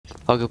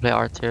I'll go play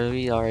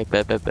artillery. Alright,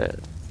 bet. But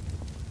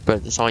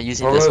there's someone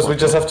using Otherwise, this one. we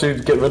just have to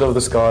get rid of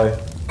this guy.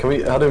 Can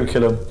we? How do we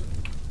kill him?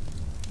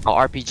 Oh,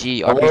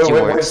 RPG Wait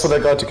works. for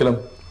that guy to kill him.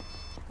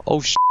 Oh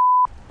sh**.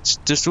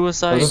 The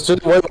suicide. Just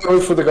wait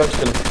for the guy to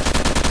kill him.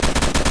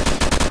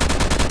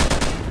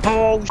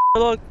 Oh sh**,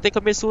 look, they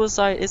commit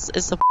suicide.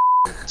 It's a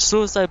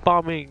suicide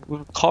bombing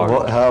with a car.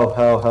 What?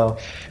 How?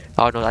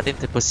 Oh no, I think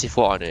they put C4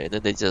 on it and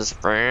then they just.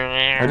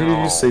 How do you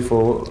use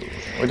C4?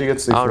 Where do you get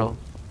C4?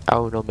 I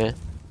don't know, man.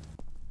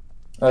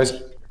 Nice,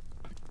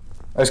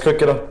 quick,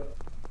 get him.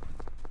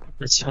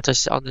 Let's see how to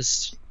sit on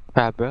this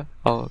pad, bro.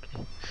 Oh,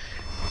 okay.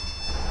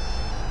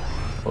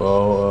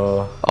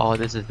 Well, Oh,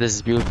 this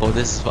is beautiful.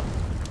 This is. yeah,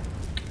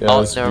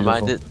 Oh, it's never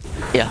mind.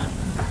 Yeah.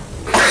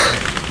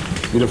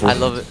 Beautiful. I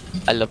love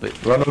it.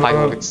 Run.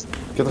 Fireworks.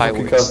 Get the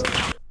fucking car.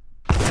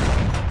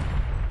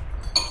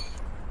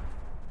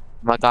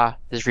 My God,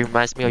 this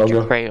reminds me of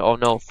Ukraine. Oh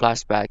no,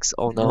 flashbacks.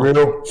 Oh no.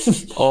 Real.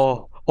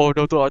 Oh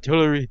no, the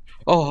artillery.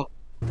 Oh.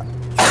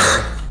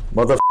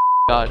 Mother.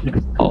 God.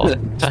 Oh.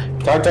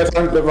 Tank. Right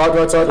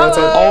side.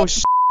 Oh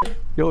sh.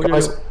 Yo.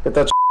 Guys, hit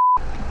that.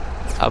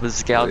 I was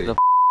scouting the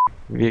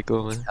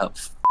vehicle, man. How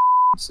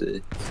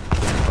see?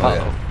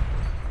 Uh-oh.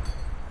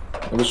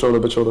 A bit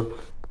shorter.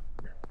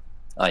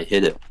 I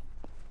hit it.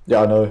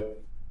 Yeah, I know.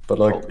 But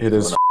like, it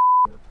is.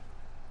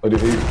 What do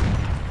you eat?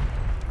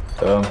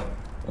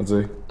 Let's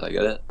see. Did I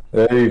get it?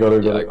 Yeah, you got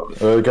it. Yeah, I got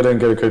it. Get in,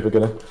 get a creeper,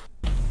 get in.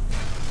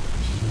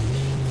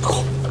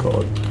 Oh,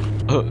 God.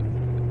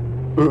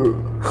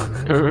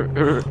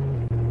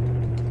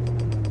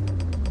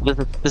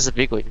 There's a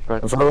vehicle in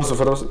front. In front of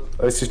us.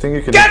 I see think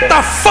you can. Get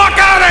the fuck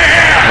out of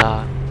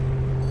here!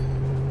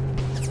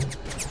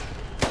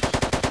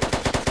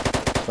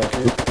 Thank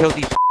you. Kill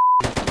these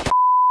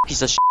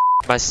piece of shit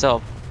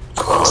myself.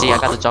 See, I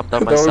gotta jump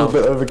down That was a myself.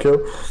 bit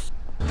overkill.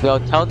 Yo,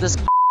 tell this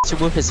to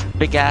move his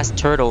big ass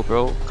turtle,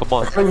 bro. Come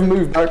on. I can't even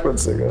move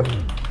backwards, Sigga.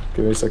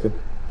 Give me a second.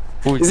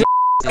 Who Is it?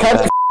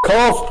 Can't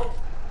off!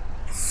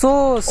 So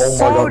Oh my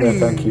sorry. God, man,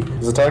 thank you.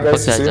 There's a tank, guys.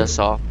 What's You that I see just it?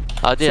 saw?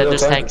 Oh, yeah, See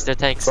there's that tanks. tank?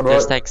 There's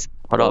Front tanks. right.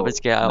 Hold on, let's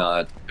get out.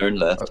 Nah, turn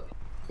left.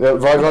 Yeah,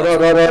 right,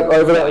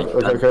 over there.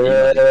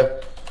 Okay,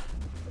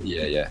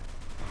 Yeah.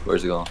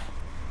 Where's it going?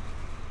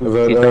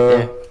 Over He's right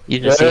there. You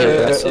just see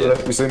him. I see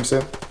it. We see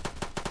him.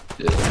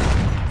 Yeah.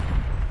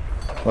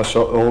 Nice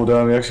shot. Oh,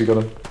 damn, we actually got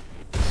him.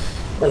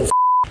 Oh, you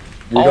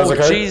Oh, guys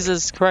okay?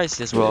 Jesus Christ,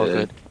 yes, we're all Yeah.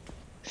 good.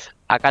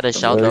 I got a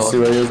shell Yeah, you see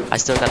where he though. is? I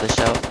still got the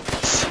shell.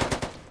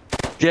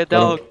 Get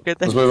down, get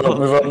down.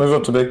 Let's move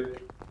up to B.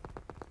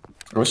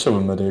 I wish there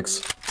were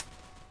medics.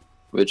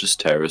 We're just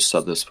terrorists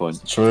at this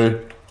point.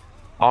 True.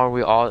 Aren't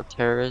we all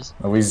terrorists?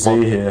 Are we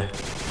Z here?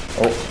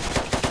 Oh.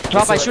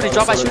 Drop by shooting.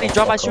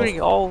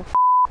 Oh,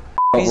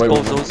 these wait,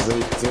 bozos.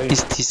 Z.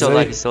 He's still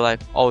alive,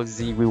 Oh,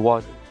 Z, we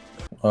won.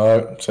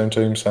 Alright, same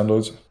team,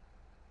 Sandoids.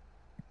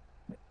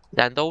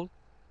 Sandal?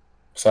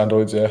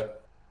 Sandoids, yeah.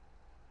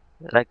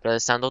 Like the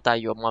sandal that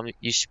your mom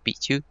used to speak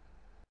to?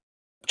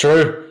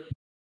 True.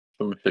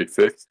 Someone say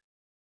fish.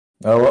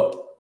 Now what?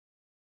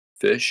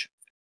 Fish.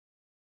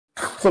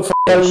 What the f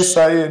are you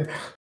saying?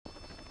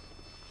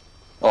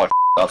 Oh,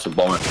 that's a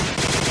bomber. It's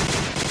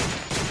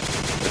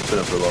been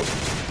up for a while.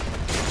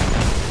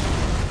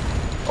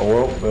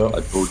 Oh well, I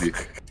told you.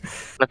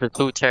 Like the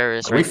two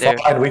terrorists We right there.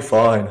 fine, we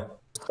fine.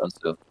 Stand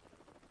still.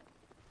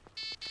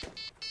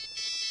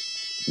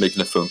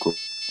 Making a phone call.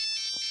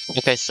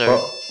 Okay, sir.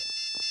 What?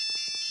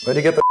 Where'd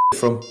you get the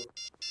from?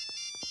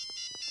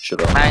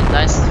 Shut up.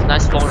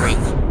 Nice phone ring.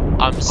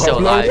 I'm still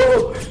alive.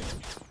 No.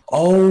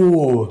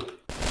 Oh.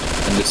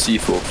 And the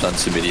C4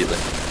 plants immediately.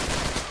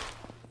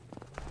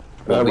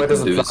 What we Where can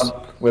does do it is plant?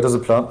 Where does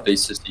it plant?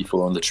 place the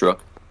C4 on the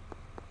truck.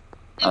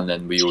 And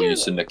then we all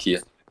use the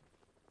Nokia.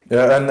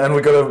 Yeah, and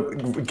we gotta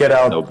get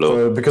out No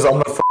blow. because I'm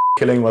not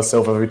killing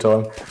myself every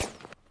time.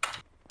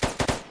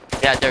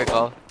 Yeah, there we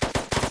go.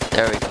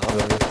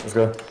 Let's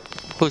go.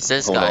 Who's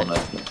this Hold guy? on, man.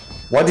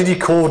 Why did you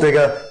call,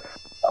 Digger?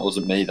 That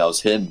wasn't me, that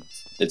was him.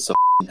 It's a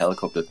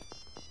helicopter.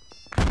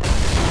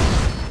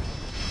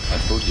 I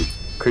told you.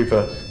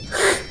 Creeper.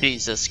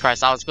 Jesus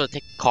Christ, I was gonna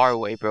take the car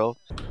away, bro.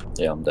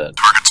 Yeah, I'm dead.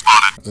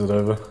 Is it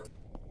over?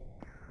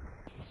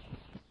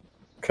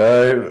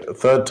 Okay,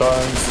 third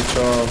time's the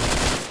charm.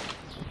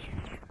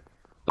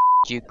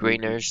 You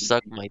greeners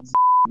suck my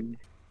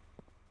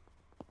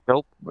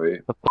Nope.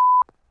 Wait,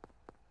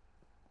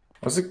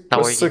 What's it? How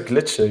What's so are you?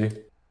 glitchy?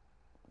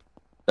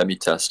 let me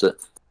test it.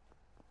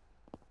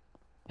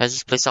 Has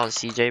this place on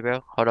CJ,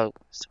 bro? Hold up.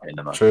 Hey,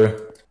 no, man.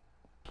 True.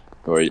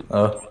 Alright,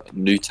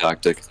 new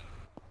tactic.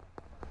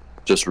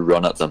 Just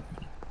run at them.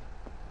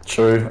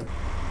 True.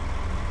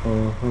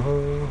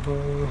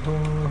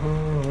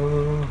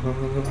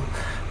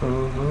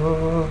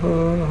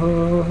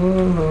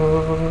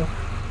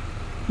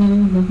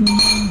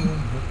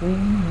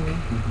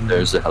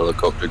 There's a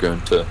helicopter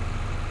going to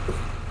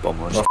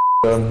bomb us.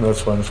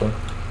 That's fine, that's fine.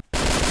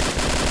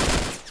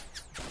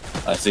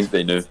 I think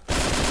they knew.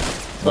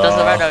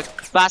 Doesn't matter.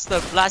 Blast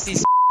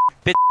these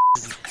bitch.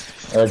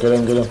 Get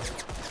him.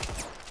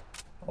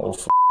 Oh,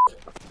 f.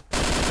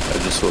 I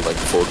just saw like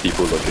 4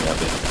 people looking at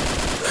me.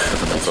 I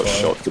got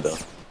shot to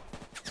death.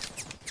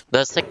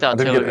 Let's take the I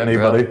didn't artillery, get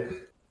anybody. bro.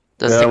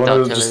 Let's Yeah, I take the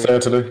wanted to just stay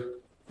artillery.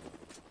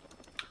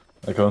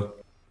 artillery. Okay.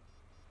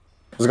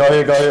 There's a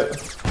guy here,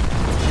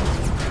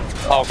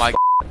 Oh my.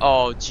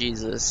 Oh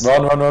Jesus.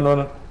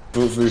 Run.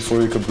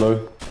 Before you could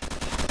blow.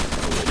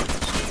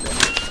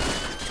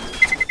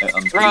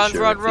 I'm pretty Run,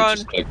 sure run, if you run.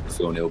 just click the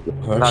phone, it'll be-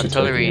 I'm actually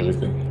taking Artillery.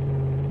 everything.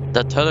 The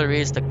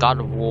artillery is the god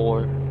of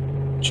war.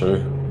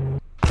 True.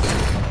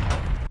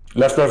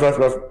 Left.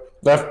 Yeah.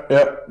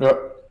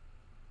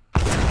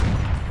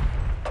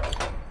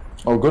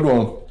 Oh, good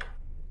one.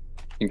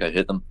 I think I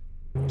hit them.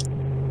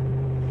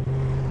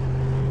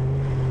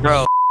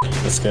 Bro.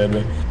 That scared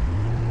me.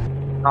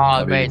 Oh,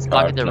 mean, wait, it's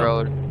blocking the no.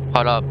 road.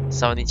 Hold up,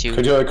 72.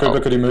 Could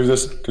you move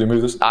this? Could you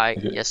move this?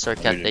 Thank you. Yes sir,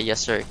 Captain. Yes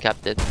sir,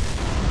 Captain.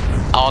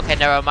 Oh, okay,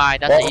 never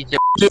mind. That's Oh, the easier.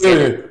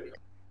 you!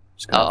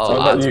 Just gonna Uh-oh, So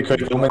fly. that you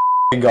could kill me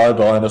guy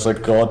behind us,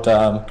 like,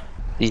 goddamn.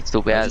 These two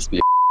I'll bad. just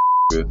be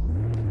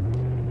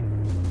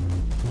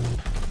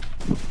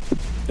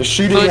They're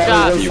shooting Good at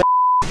job.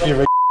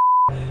 you.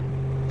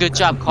 Good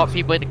job, caught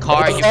people in the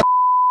car.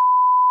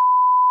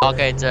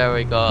 Okay, there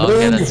we go.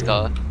 Okay, let's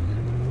go.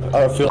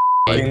 I feel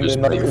like just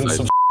in make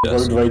some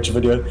yes. road rage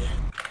video.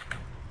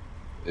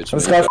 It's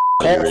This me,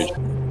 guy rage.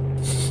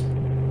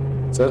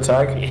 Is that a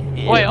tag?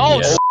 Wait, oh,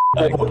 Yeah.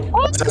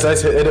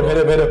 Hit him.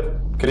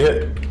 Can you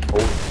hit?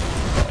 Oh.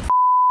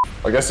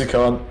 I guess you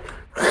can't.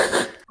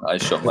 I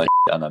shot my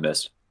and I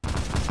missed.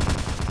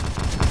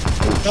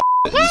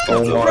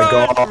 Oh my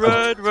god.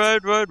 run.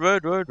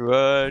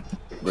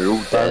 We're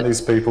all Ban dead.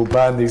 these people.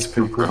 Ban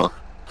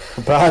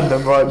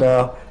them right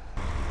now.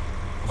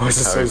 Why is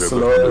it so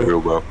slow? Real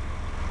well.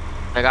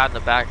 I got in the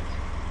back.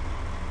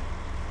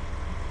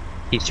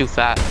 He's too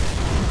fat.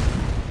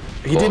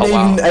 He didn't Oh,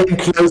 wow. even aim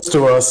close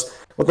to us.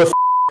 What the f?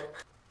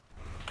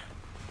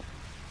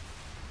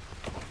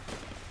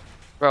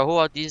 Bro, who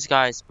are these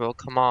guys, bro?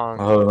 Come on.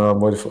 I don't know, I'm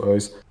waiting for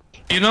Ace.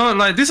 You know,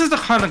 like this is the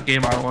kind of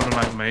game I want to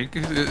like make,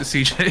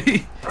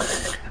 CJ.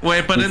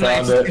 Wait, but You then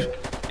like, found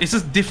it's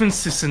just different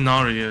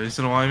scenarios.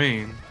 You know what I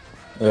mean?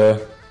 Yeah.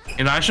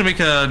 You know, I should make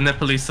a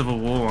Nepalese civil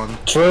war one.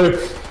 True.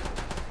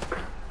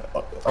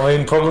 I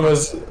mean, problem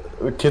is,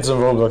 the kids on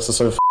Roblox are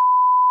so f***.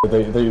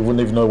 They wouldn't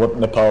even know what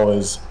Nepal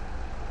is.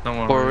 Don't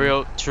worry. For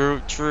real,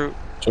 true. True.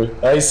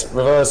 Ace,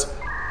 reverse.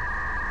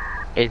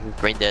 Ace is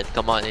brain dead.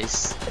 Come on,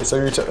 Ace. Ace,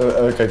 are you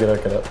okay, get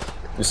out.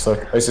 You're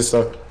stuck. Ace is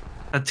stuck.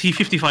 A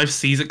T-55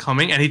 sees it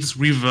coming and he just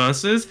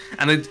reverses,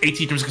 and then AT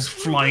just goes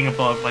flying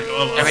above, like,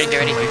 oh, Get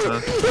ready.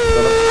 later.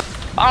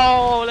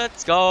 Oh,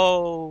 let's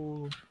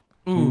go.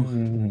 Ooh.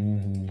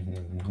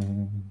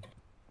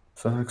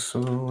 Facts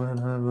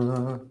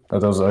whenever. Oh,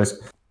 that was Ace.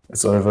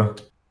 It's over.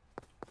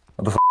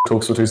 What the f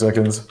talks for 2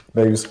 seconds.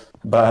 Names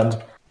banned.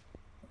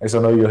 Ace, I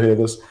know you'll hear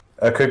this.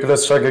 Quickly,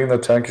 let's try getting the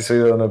tank. You see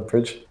that on the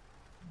bridge?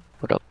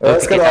 What up?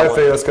 Let's get that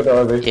the IV. Let's get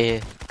the IV. Yeah.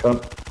 Come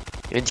on.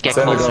 You need to get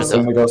Send the closer guns.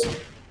 Send though. the guns.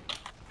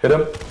 Hit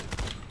him.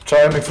 Try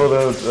aiming for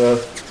the.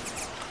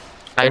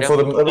 Aim for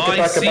the.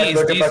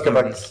 Get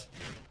back.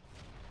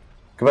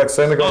 Go back.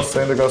 Send the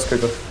guns.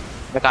 Quickly.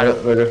 I got Yeah,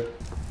 it. there you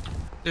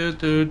go.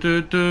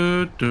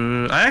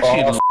 I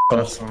actually love Oh,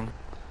 that song.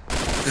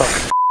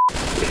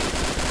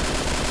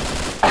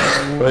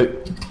 Wait.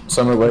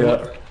 Somewhere way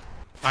out.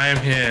 I am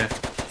here.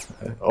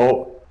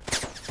 Oh.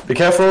 Be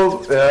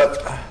careful. Yeah.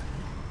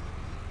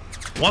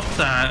 What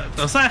the?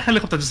 Was that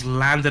helicopter just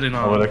landed in I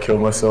our... wanna kill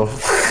myself.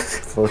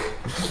 Fuck.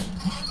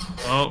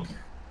 Oh,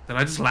 did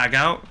I just lag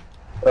out?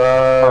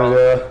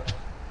 Yeah.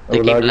 The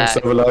game lag.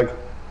 Overlag.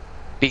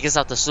 Because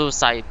of the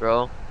suicide,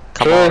 bro.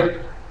 Come Sure. on.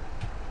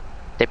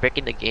 They're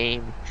breaking the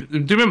game. Do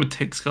you remember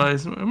Ticks,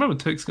 guys? Remember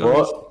Ticks, guys?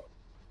 What?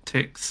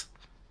 Ticks.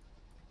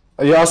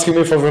 Are you asking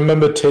me if I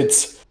remember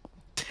tits?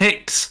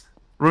 Ticks.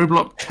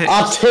 Roblox Ticks.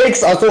 Ah,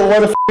 tits! I thought, why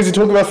the f is he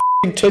talking about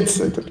f***ing tits?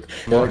 Yeah,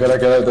 get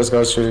out. This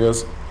guy's shooting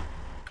us.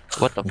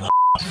 What the f?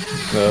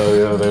 No,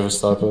 yeah, they have a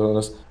sniper on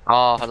us.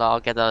 Oh, hold on, I'll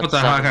get the. What the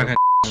heck? Okay.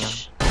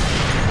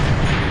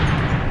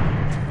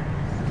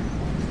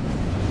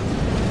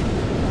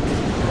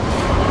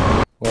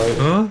 Wait.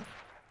 Huh?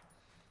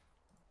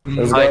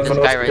 There's a Alright, guy this for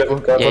guy us. right- Careful,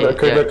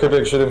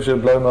 quick, shoot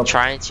him, blow him up.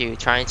 Trying to, man.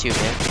 What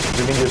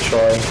do you mean you're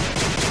trying?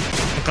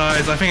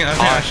 Guys, I think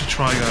I should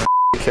try, guys.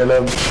 Kill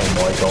him. Oh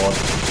my god.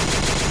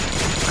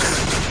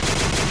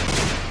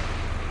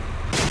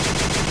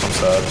 I'm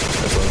sad.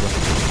 It's over.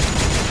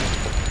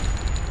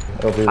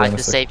 I'll be I there in a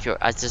just sec.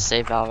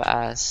 saved our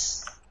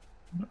ass.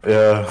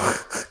 Yeah.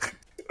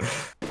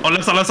 Oh,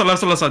 left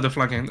side, they're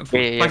flanking.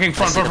 Yeah. Flanking,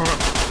 front.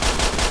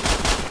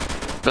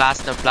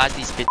 Blast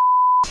these bitches.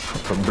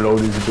 From blow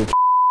these bitch.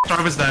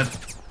 Driver's dead.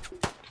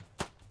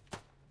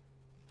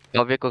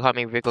 Oh, vehicle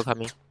coming.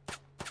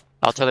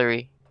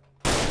 Artillery.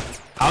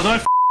 How do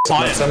I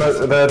fire? Send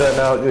it there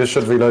now. You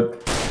should reload.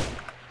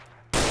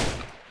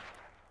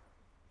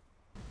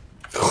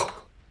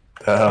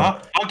 Damn. Huh?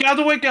 Oh, get out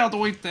of the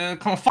way,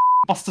 come on,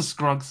 Buster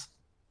Scruggs.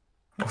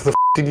 What the f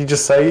did you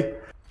just say?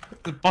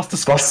 Buster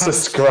Scruggs. Buster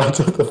Scruggs.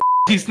 What the f?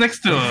 He's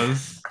next to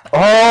us. Oh,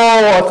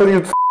 I thought you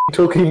were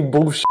talking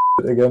bullshit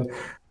again.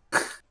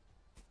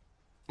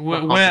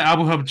 Where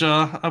Abu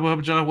Habja? Abu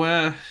Habja,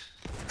 where?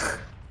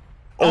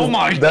 Oh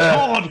my there.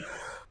 god!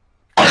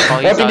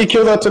 Why did you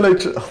kill that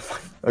teenager? Oh,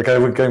 okay,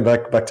 we're going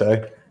back to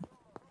A.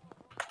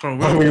 Bro,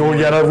 We all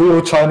yellow, we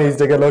all Chinese,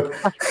 take a look.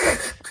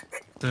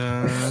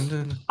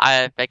 I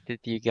affected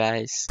you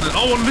guys.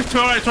 Oh, look to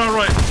our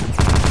right.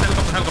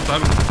 Helicopter.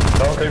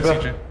 Don't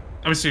creeper.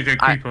 I'm CJ,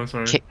 creeper,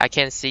 sorry. I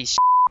can't see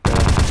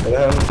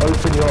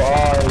Open your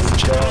eyes,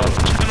 John.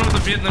 Channel the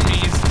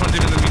Vietnamese,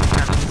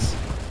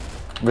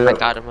 cannons. I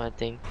got him, I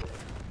think.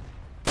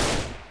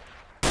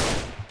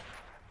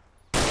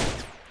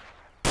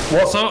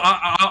 What? So,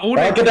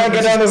 get down,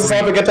 there's a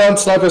sniper, get down,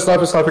 sniper,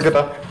 get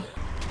down.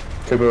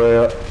 Creeper, where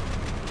you at?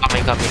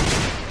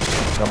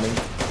 Coming.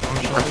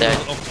 I'm dead.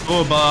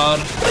 October.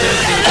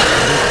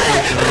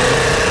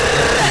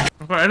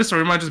 Editor,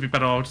 it might just be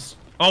better.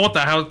 Oh, what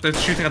the hell? They're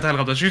shooting at the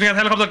helicopter.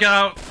 Get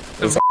out!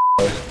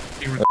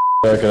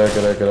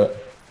 Get out.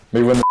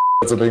 Me when the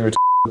are being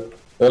retarded.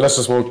 Let's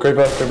just walk.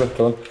 Creeper,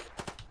 come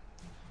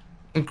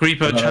on.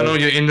 Creeper, channel,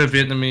 you're in the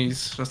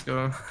Vietnamese. Let's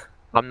go.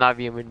 I'm not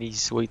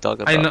Vietnamese. What are you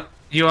talking about? I know.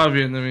 You are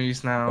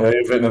Vietnamese now. Yeah,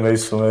 you're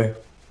Vietnamese for me.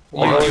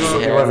 You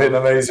are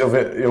Vietnamese,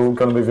 you're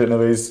gonna be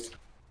Vietnamese.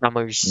 I'm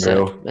gonna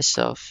reset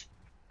myself.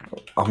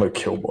 I'm gonna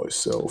kill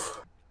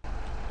myself.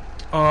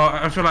 Oh,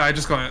 I feel like I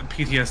just got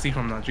PTSD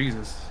from that.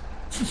 Jesus.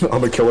 I'm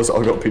gonna kill us.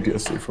 I got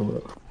PTSD from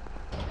it.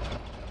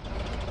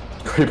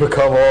 Creeper,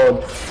 come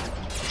on.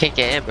 Can't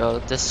get in, bro.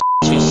 This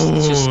too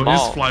small.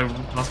 Just fly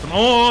past them.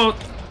 Oh,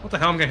 what the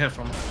hell? I'm getting hit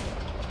from.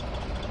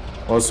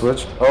 Oh,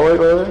 switch. Oh, wait.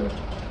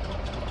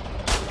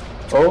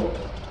 Oh.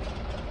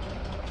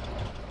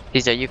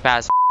 These are you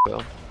fast,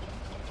 bro.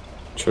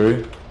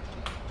 True.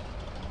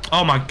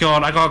 Oh my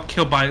god, I got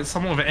killed by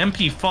someone with an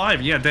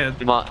MP5. Yeah, they're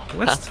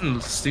Western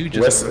Stooges.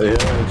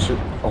 Yeah,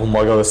 oh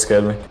my god, that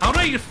scared me. How do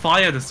I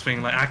fire this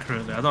thing like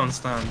accurately? I don't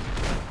understand.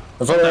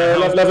 Left.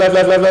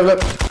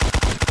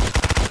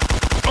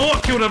 Oh, I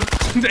killed him.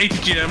 The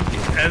ATGM.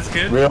 As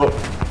kid. Real.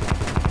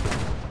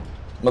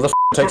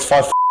 Motherfucker takes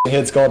 5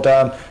 hits,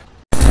 goddamn.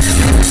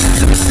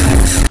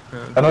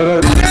 I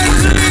know.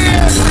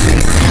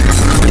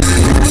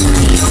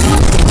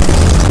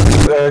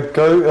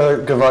 Go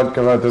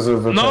right. There's a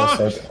repair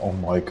site. Oh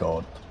my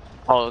god.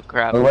 Oh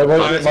crap. Wait.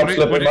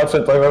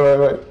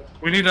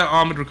 We need an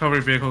armored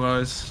recovery vehicle,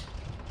 guys.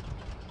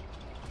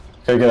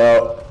 Okay, get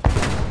out.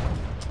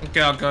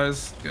 Get out,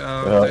 guys. Get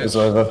out. Yeah, it's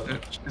over.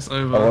 It's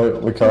over. Oh,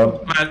 wait, we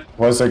can't. Man,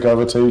 Why is there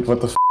gravity? What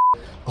the f?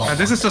 man,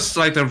 this is just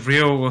like the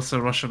real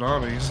Russian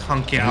army. You just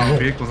can't get out of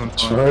vehicles and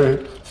time.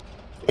 True.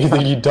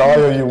 Either you die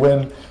or you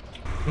win.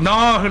 No,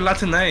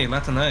 Latin A. You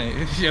have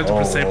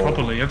to say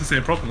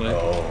it properly.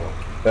 Oh.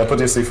 Yeah, put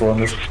your C4 on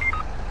this.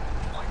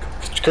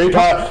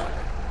 Creeper!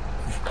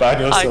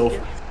 Ban yourself.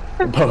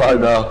 Right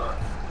now.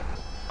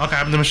 Okay,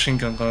 I'm the machine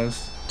gun,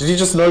 guys. Did you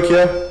just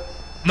Nokia?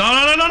 No!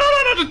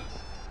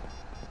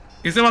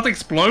 Is it about to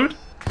explode?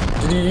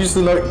 Did you use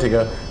the Nokia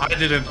digger? I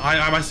didn't.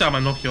 I myself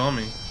am a Nokia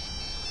army.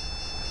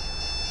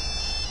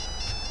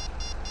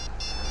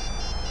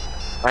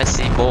 I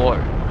see more.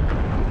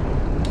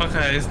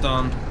 Okay, it's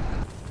done.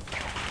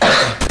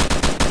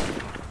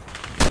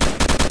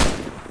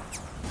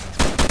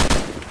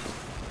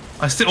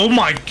 Oh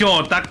my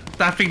god,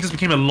 that thing just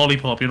became a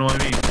lollipop, you know what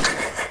I mean?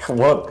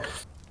 What?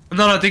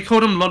 No, they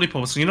call them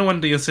lollipops. So you know when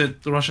the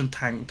Russian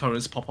tank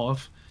turrets pop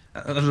off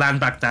and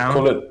land back down?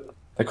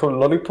 They call it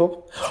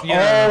lollipop?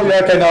 Yeah. Oh,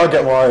 yeah, okay, now I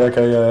get why.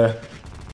 Okay, yeah.